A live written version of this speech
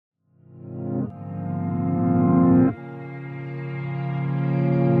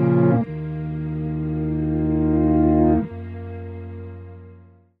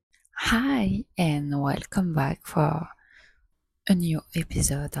welcome back for a new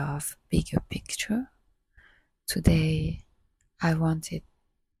episode of Bigger Picture. Today, I wanted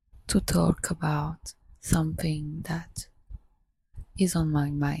to talk about something that is on my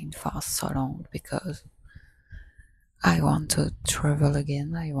mind for so long because I want to travel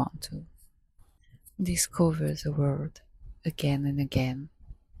again. I want to discover the world again and again,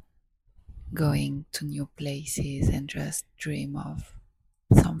 going to new places and just dream of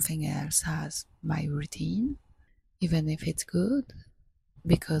something else as my routine, even if it's good.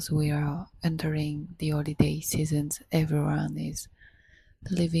 Because we are entering the holiday seasons, everyone is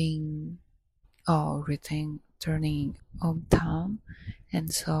leaving or returning hometown,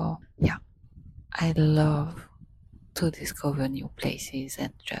 and so I love to discover new places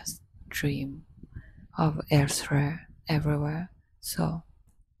and just dream of elsewhere, everywhere. So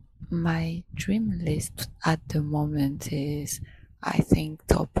my dream list at the moment is, I think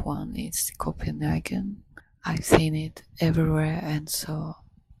top one is Copenhagen. I've seen it everywhere, and so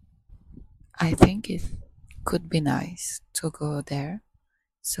I think it could be nice to go there.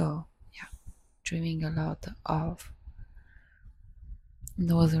 So, dreaming a lot of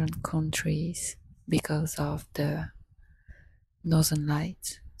northern countries because of the northern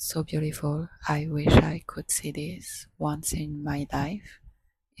lights. So beautiful. I wish I could see this once in my life.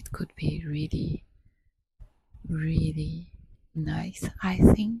 It could be really, really nice, I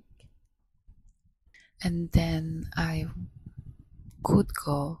think. And then I could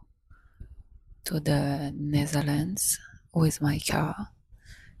go to the Netherlands with my car.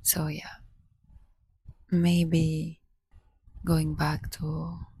 So, maybe going back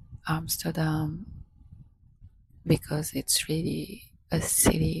to Amsterdam because it's really a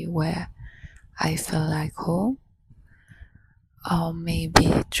city where I feel like home, or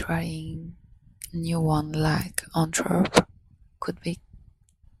maybe trying new one like Antwerp could be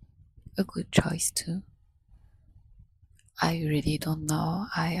a good choice too. I really don't know.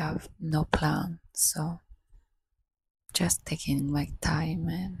 I have no plan, so just taking my time,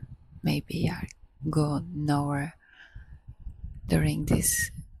 and maybe I go nowhere during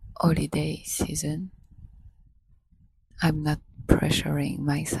this holiday season. I'm not pressuring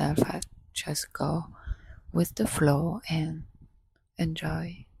myself. I just go with the flow and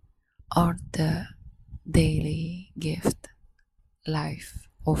enjoy all the daily gift life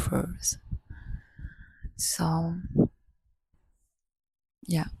offers. So,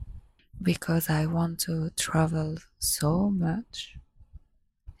 because I want to travel so much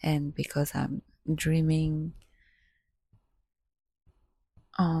and because I'm dreaming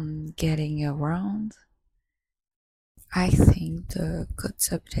on getting around, I think the good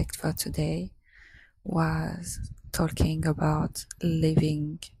subject for today was talking about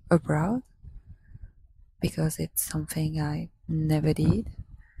living abroad because it's something I never did.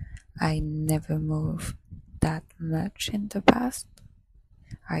 I never moved that much in the past.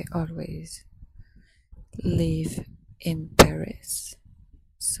 I always live in Paris.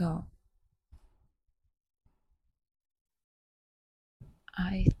 So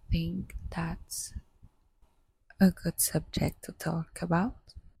I think that's a good subject to talk about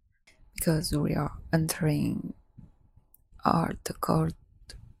because we are entering all the cold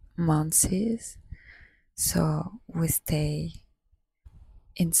months. So we stay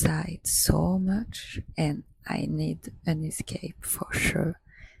inside so much, and I need an escape for sure.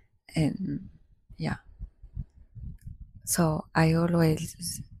 And so I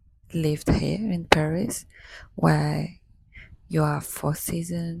always lived here in Paris, where you have 4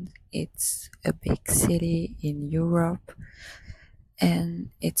 seasons. It's a big city in Europe, and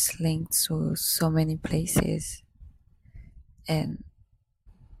it's linked to so many places, and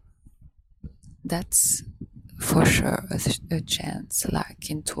that's for sure a chance. Like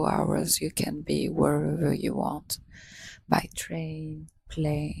in 2 hours you can be wherever you want, by train,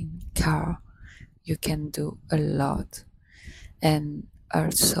 plane, car. You can do a lot. And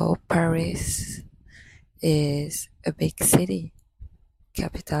also Paris is a big city,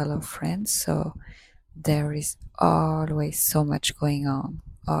 capital of France, so there is always so much going on.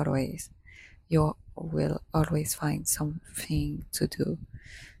 Always. You will always find something to do.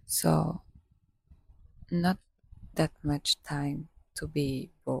 So not that much time to be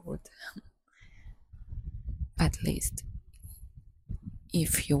bored. At least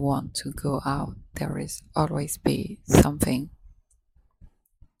if you want to go out, there is always be something.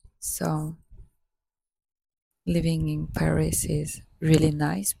 So living in Paris is really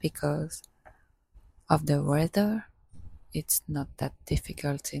nice because of the weather. It's not that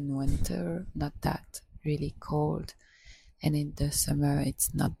difficult in winter, not that really cold, and in the summer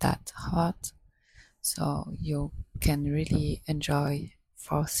it's not that hot. So you can really enjoy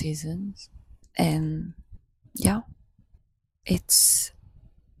 4 seasons. And yeah, it's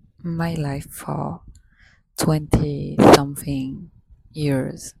my life for 20 something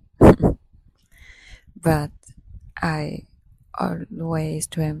years. But I always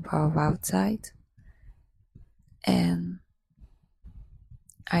dream of outside, and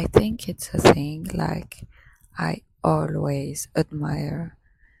I think it's a thing like I always admire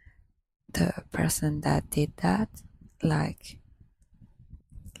the person that did that, like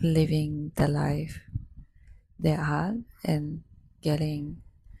living the life they had and getting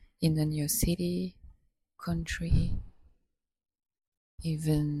in a new city, country,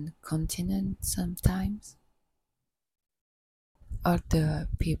 even continent sometimes, or the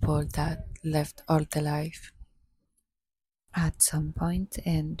people that left all the life at some point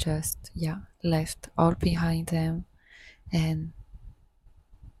and just left all behind them and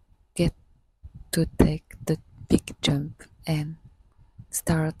get to take the big jump and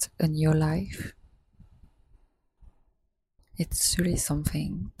start a new life. It's really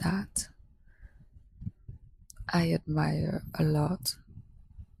something that I admire a lot.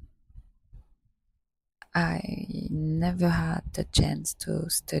 I never had the chance to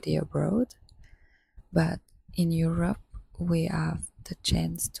study abroad, but in Europe we have the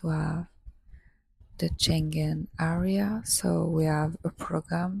chance to have the Schengen area. So we have a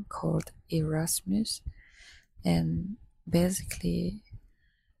program called Erasmus, and basically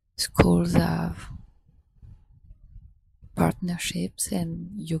schools have partnerships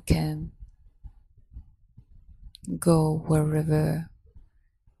and you can go wherever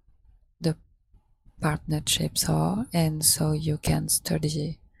the partnerships are, and so you can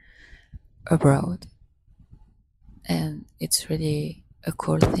study abroad, and it's really a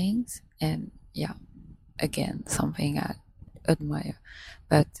cool thing. And again, something I admire.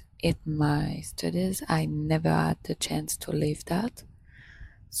 But in my studies I never had the chance to live that,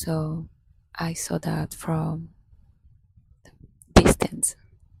 so I saw that from distance.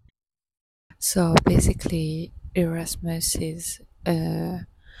 So basically Erasmus is an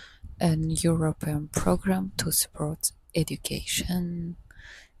European program to support education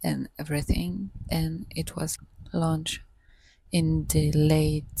and everything, and it was launched in the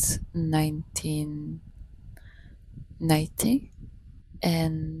late 1990.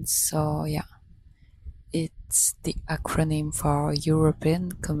 And so it's the acronym for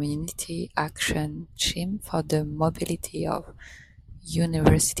European Community Action Scheme for the mobility of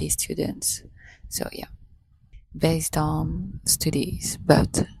university students. So based on studies,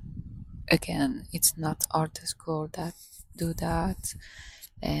 but again, it's not all the school that do that.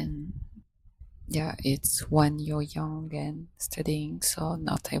 And it's when you're young and studying, so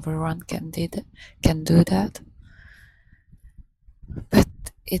not everyone can do that. But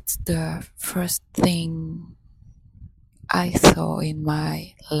it's the first thing I saw in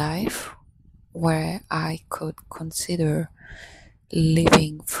my life where I could consider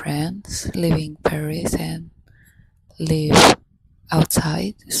leaving France, leaving Paris, and live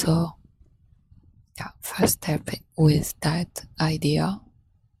outside. So first step with that idea.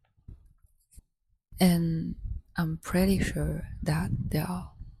 And I'm pretty sure that there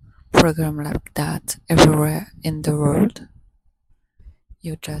are programs like that everywhere in the world.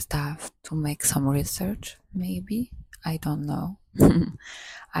 You just have to make some research, maybe. I don't know.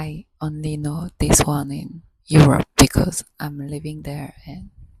 I only know this one in Europe because I'm living there, and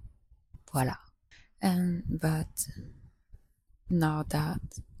voila. And but now that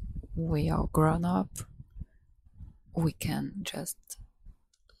we are grown up, we can just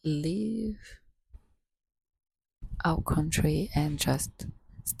leave our country and just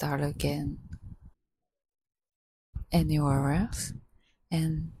start again anywhere else.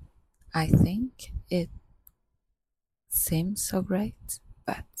 And I think it seems so great,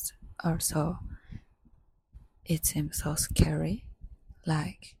 but also it seems so scary.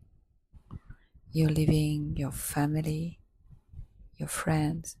 Like you're leaving your family, your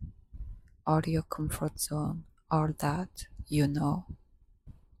friends, all your comfort zone, all that you know.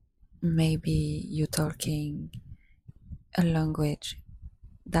 Maybe you're talking a language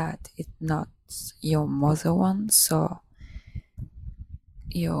that is not your mother one, so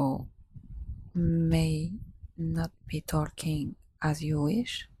you may not be talking as you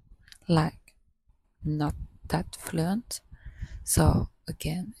wish, like not that fluent. So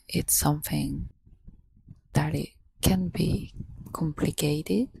again, it's something that it can be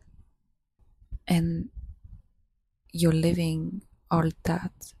complicated, and you're living all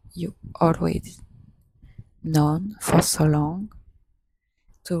that you always known for so long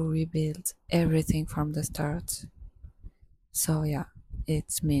to rebuild everything from the start. So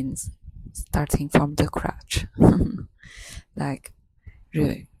it means starting from the scratch, like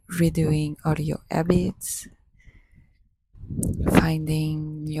redoing all your habits,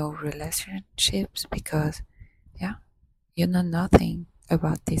 finding new relationships, because yeah, you know nothing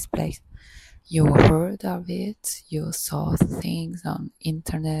about this place. You heard of it, you saw things on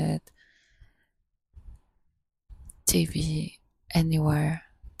internet, TV, anywhere,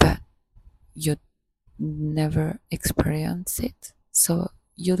 but you never experience it, so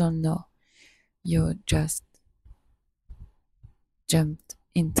you don't know. You just jumped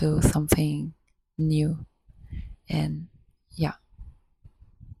into something new, and yeah,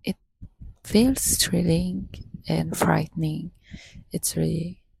 it feels thrilling and frightening. It's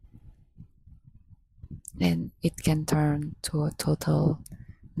really, and it can turn to a total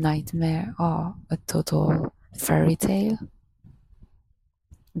nightmare or a total fairy tale,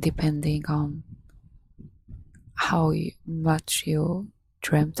 depending on how much you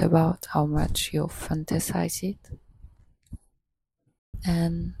dreamt about, how much you fantasize it.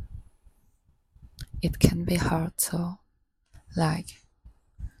 And it can be hard, so like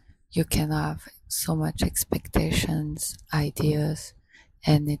you can have so much expectations, ideas,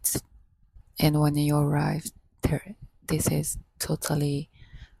 and when you arrive there, this is totally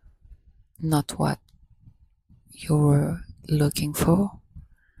not what you were looking for.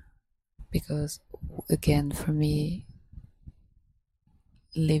 Because again, for me,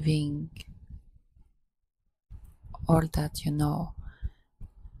 living all that you know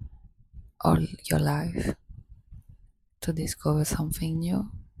all your life to discover something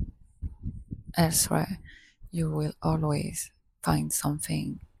new elsewhere, you will always find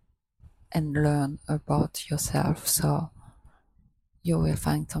something and learn about yourself. So you will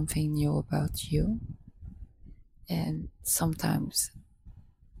find something new about you, and sometimes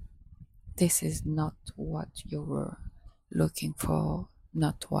this is not what you were looking for,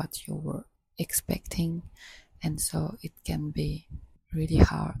 not what you were expecting, and so it can be really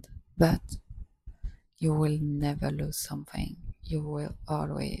hard. But you will never lose something. You will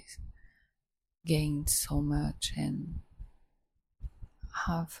always gain so much and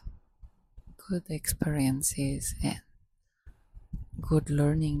have good experiences and good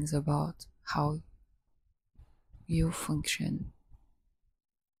learnings about how you function.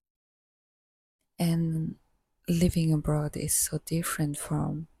 And living abroad is so different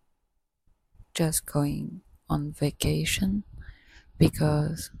from just going on vacation,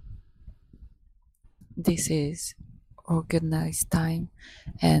 because this is organized time,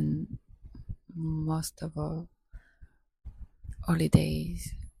 and most of all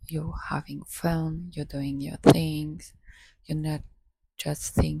holidays you're having fun, you're doing your things, you're not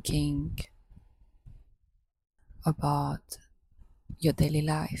just thinking about your daily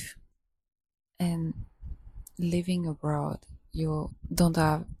life. And living abroad, you don't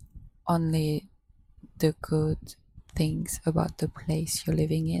have only the good things about the place you're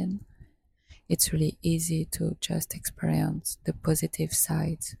living in. It's really easy to just experience the positive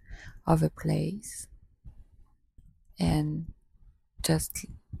sides of a place and just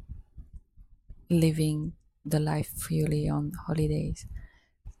living the life freely on holidays,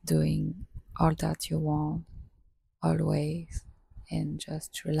 doing all that you want always, and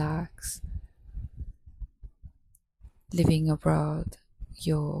just relax. Living abroad,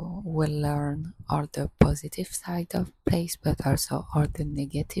 you will learn all the positive side of place, but also all the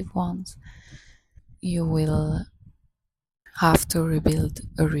negative ones. You will have to rebuild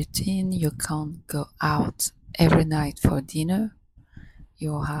a routine. You can't go out every night for dinner.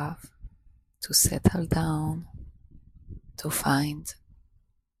 You have to settle down, to find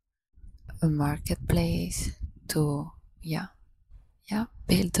a marketplace, to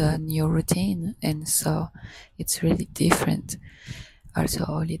build a new routine. And so it's really different. Also,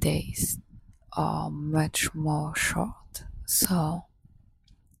 holidays are much more short, so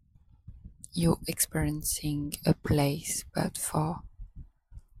you're experiencing a place but for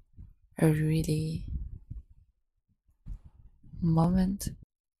a really moment,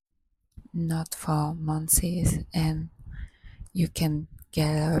 not for months, and you can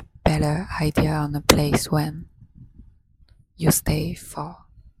get a better idea on a place when you stay for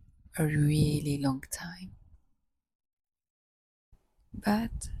a really long time.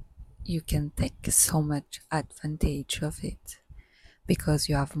 But you can take so much advantage of it because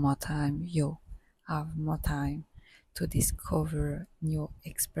you have more time. You have more time to discover new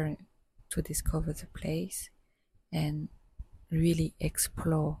experience, to discover the place and really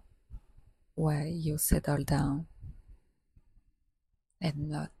explore where you settle down, and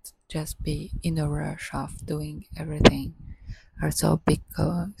not just be in a rush of doing everything. Also,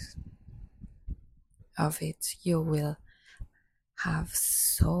 because of it, you will have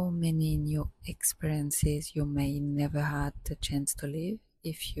so many new experiences you may never had the chance to live.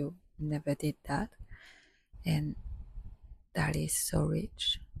 if you never did that, and that is so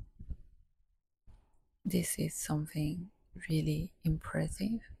rich. This is something really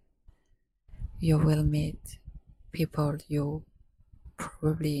impressive. You will meet people you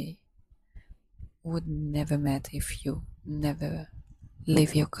probably would never met if you never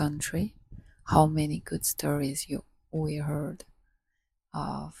leave your country. How many good stories we heard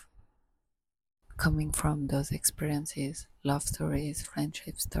of coming from those experiences, love stories,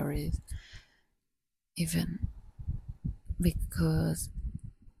 friendship stories, even because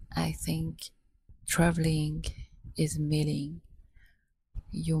I think traveling is meeting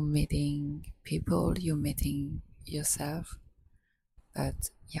people, you meeting yourself. But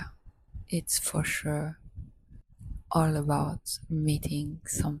yeah, it's for sure all about meeting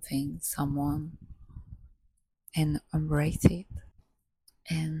something, someone, and embrace it.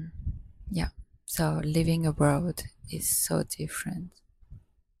 And yeah, so living abroad is so different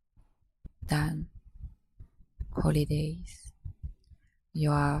than holidays.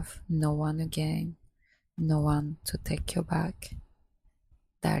 You have no one again, no one to take you back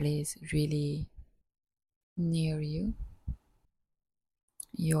that is really near you.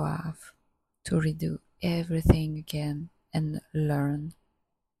 You have to redo everything again and learn,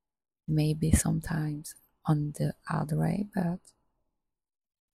 maybe sometimes on the hard way, but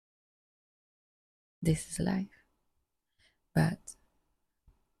this is life. But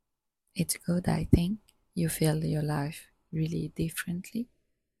it's good, I think. You feel your life really differently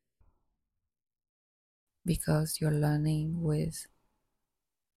because you're learning with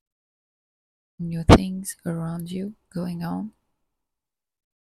new things around you going on,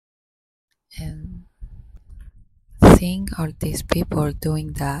 and seeing all these people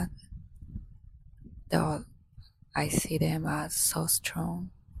doing that, though I see them as so strong,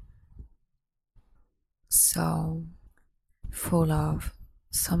 so full of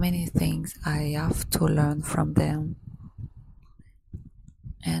so many things I have to learn from them.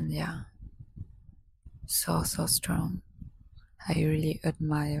 And yeah, so strong. I really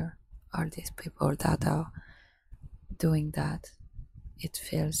admire all these people that are doing that. It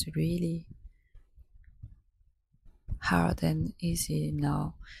feels really hard and easy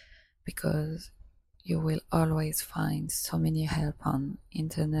now because you will always find so many help on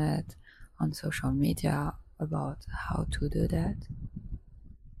internet, on social media about how to do that.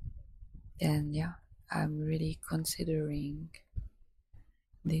 And yeah, I'm really considering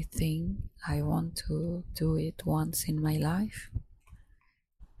the thing. I want to do it once in my life.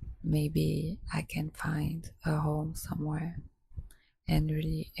 Maybe I can find a home somewhere and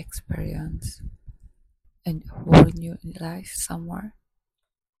really experience a whole new life somewhere,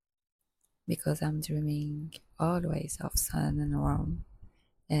 because I'm dreaming always of sun and warm,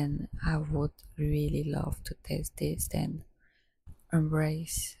 and I would really love to taste this and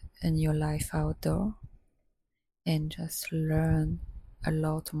embrace a new life outdoor and just learn a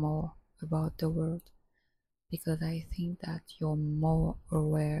lot more about the world, because I think that you're more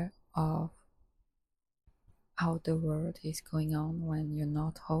aware of how the world is going on when you're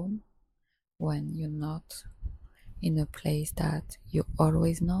not home, when you're not in a place that you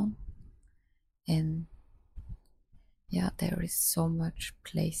always know. And yeah, there is so much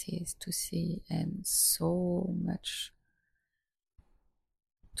places to see and so much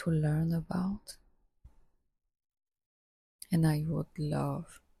to learn about. And I would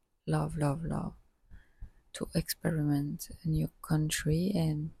love to experiment a new country,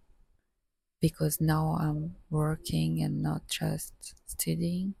 and because now I'm working and not just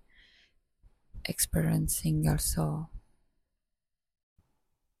studying, experiencing also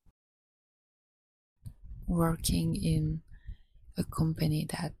working in a company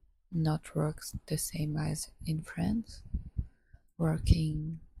that not works the same as in France,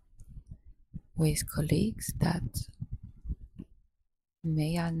 working with colleagues that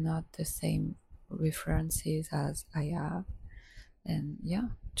may are not the same references as I have, and yeah,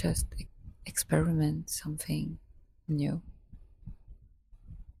 just experiment something new.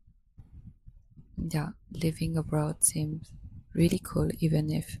 Yeah, living abroad seems really cool, even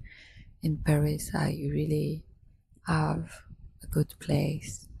if in Paris I really have a good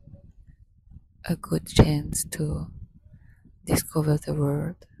place, a good chance to discover the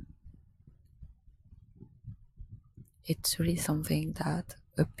world. It's really something that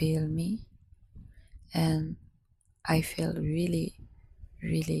appeals me, and I feel really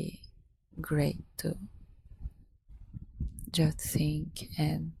great to just think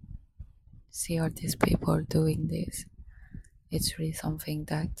and see all these people doing this. It's really something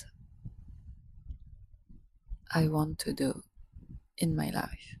that I want to do in my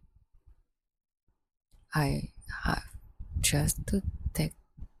life. I have just to take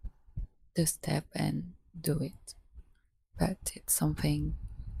the step and do it. But it's something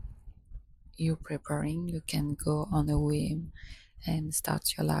you're preparing. You can go on a whim and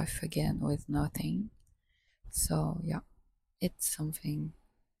start your life again with nothing. So, yeah, it's something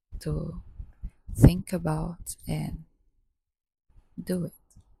to think about and do it.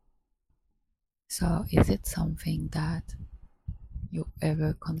 So, is it something that you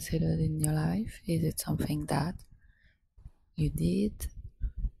ever considered in your life? Is it something that you did?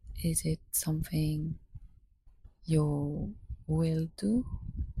 Is it something you will do?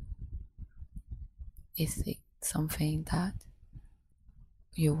 Is it something that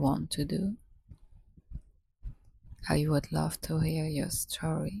you want to do? I would love to hear your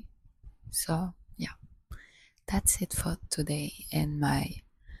story. So, yeah, that's it for today and my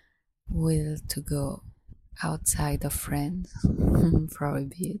will to go outside of friends for a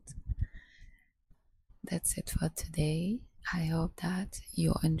bit. That's it for today. I hope that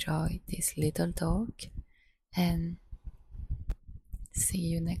you enjoyed this little talk and see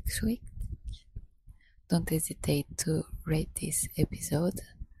you next week. Don't hesitate to rate this episode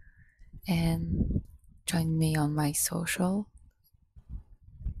and join me on my social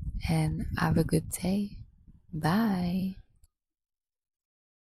and have a good day. Bye.